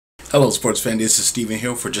Hello sports fan, this is Steven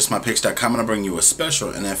Hill for JustMyPicks.com, and I'm bringing you a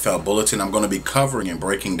special NFL bulletin. I'm going to be covering and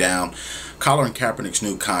breaking down Colin Kaepernick's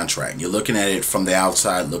new contract. You're looking at it from the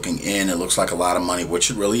outside looking in. It looks like a lot of money, which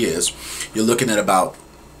it really is. You're looking at about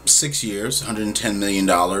 6 years, $110 million.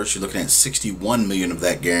 You're looking at $61 million of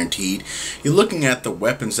that guaranteed. You're looking at the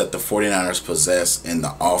weapons that the 49ers possess and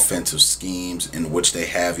the offensive schemes in which they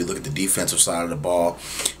have. You look at the defensive side of the ball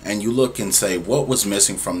and you look and say, what was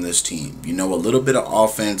missing from this team? You know, a little bit of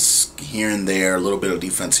offense here and there, a little bit of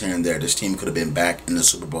defense here and there. This team could have been back in the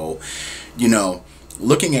Super Bowl. You know,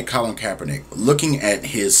 looking at Colin Kaepernick, looking at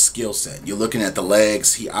his skill set, you're looking at the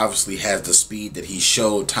legs. He obviously has the speed that he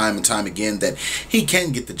showed time and time again that he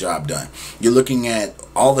can get the job done. You're looking at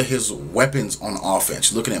all of his weapons on offense.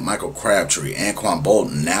 You're looking at Michael Crabtree, Anquan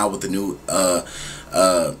Bolton, now with the new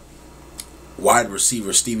wide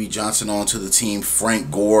receiver Stevie Johnson onto the team, Frank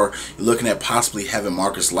Gore. You're looking at possibly having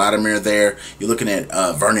Marcus Latimer there. You're looking at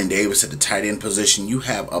Vernon Davis at the tight end position. You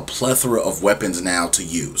have a plethora of weapons now to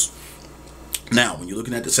use. Now, when you're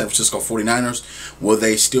looking at the San Francisco 49ers, will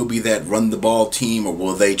they still be that run-the-ball team, or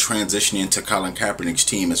will they transition into Colin Kaepernick's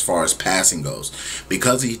team as far as passing goes?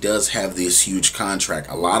 Because he does have this huge contract,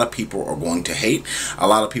 a lot of people are going to hate. A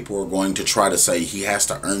lot of people are going to try to say he has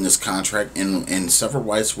to earn this contract in several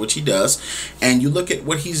ways, which he does. And you look at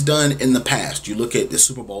what he's done in the past. You look at the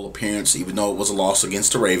Super Bowl appearance, even though it was a loss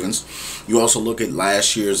against the Ravens. You also look at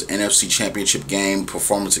last year's NFC Championship game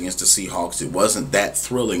performance against the Seahawks. It wasn't that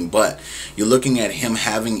thrilling, but you look at him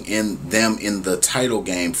having them in the title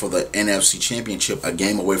game for the NFC Championship, a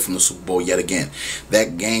game away from the Super Bowl yet again.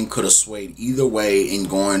 That game could have swayed either way in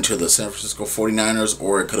going to the San Francisco 49ers,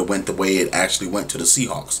 or it could have went the way it actually went to the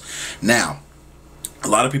Seahawks. Now, a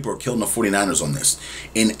lot of people are killing the 49ers on this.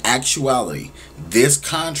 In actuality, this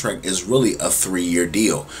contract is really a 3-year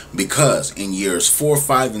deal, because in years 4,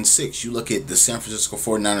 5, and 6, you look at the San Francisco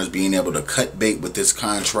 49ers being able to cut bait with this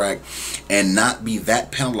contract and not be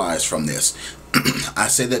that penalized from this. I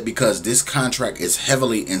say that because this contract is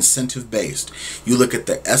heavily incentive based. You look at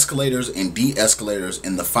the escalators and de-escalators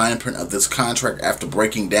in the fine print of this contract after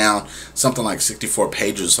breaking down something like 64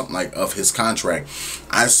 pages or something like of his contract.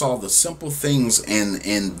 I saw the simple things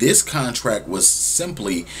in this contract was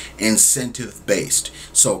simply incentive based.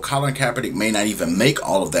 So Colin Kaepernick may not even make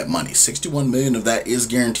all of that money. 61 million of that is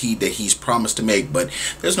guaranteed that he's promised to make, but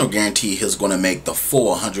there's no guarantee he's going to make the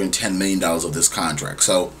full $110 million of this contract.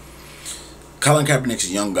 So Colin Kaepernick's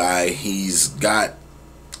a young guy. He's got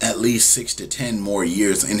at least 6 to 10 more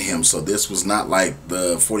years in him. So this was not like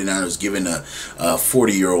the 49ers giving a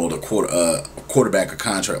 40-year-old a quarterback a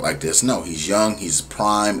contract like this. No, he's young. He's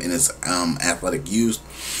prime in his athletic youth.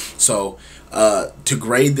 So to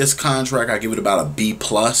grade this contract, I give it about a B+,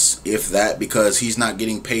 if that, because he's not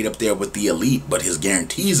getting paid up there with the elite, but his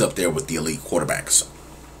guarantees up there with the elite quarterbacks.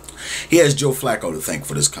 He has Joe Flacco to thank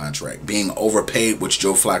for this contract. Being overpaid, which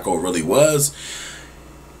Joe Flacco really was,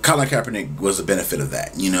 Colin Kaepernick was a benefit of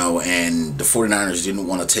that, you know, and the 49ers didn't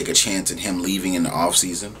want to take a chance in him leaving in the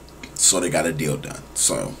offseason, so they got a deal done.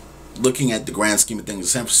 So, looking at the grand scheme of things, the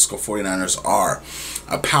San Francisco 49ers are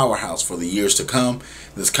a powerhouse for the years to come.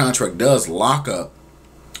 This contract does lock up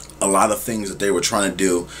a lot of things that they were trying to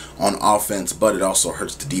do on offense, but it also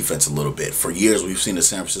hurts the defense a little bit. For years, we've seen the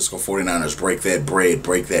San Francisco 49ers break that bread,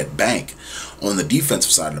 break that bank on the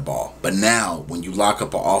defensive side of the ball. But now, when you lock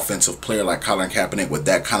up an offensive player like Colin Kaepernick with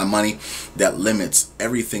that kind of money, that limits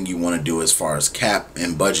everything you want to do as far as cap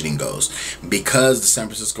and budgeting goes. Because the San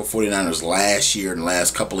Francisco 49ers last year and the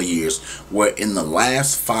last couple of years were in the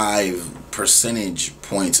last 5 percentage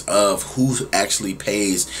points of who actually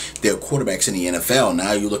pays their quarterbacks in the NFL.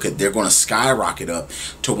 Now you look at, they're going to skyrocket up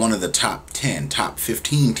to one of the top 10, top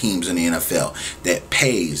 15 teams in the NFL that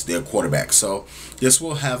pays their quarterbacks. So this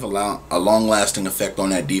will have a long-lasting effect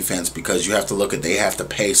on that defense, because you have to look at, they have to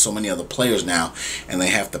pay so many other players now, and they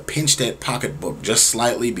have to pinch that pocketbook just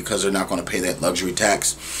slightly because they're not going to pay that luxury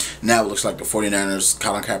tax. Now it looks like the 49ers,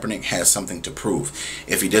 Colin Kaepernick has something to prove.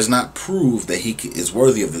 If he does not prove that he is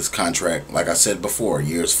worthy of this contract, like I said before,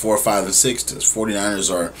 years 4, 5, and 6, the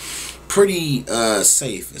 49ers are pretty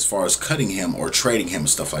safe as far as cutting him or trading him and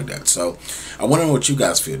stuff like that. So I want to know what you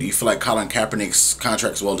guys feel. Do you feel like Colin Kaepernick's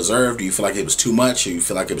contract is well deserved? Do you feel like it was too much, or you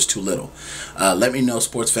feel like it was too little? Let me know,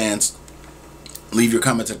 sports fans. Leave your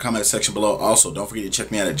comments in the comment section below. Also, don't forget to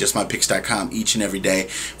check me out at JustMyPicks.com each and every day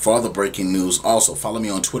for all the breaking news. Also, follow me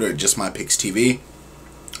on Twitter at JustMyPicksTV.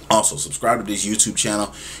 Also, subscribe to this YouTube channel,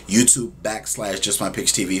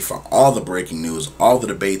 YouTube.com/JustMyPicksTV, for all the breaking news, all the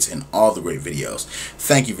debates, and all the great videos.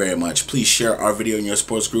 Thank you very much. Please share our video in your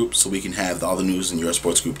sports group so we can have all the news in your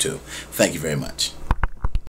sports group too. Thank you very much.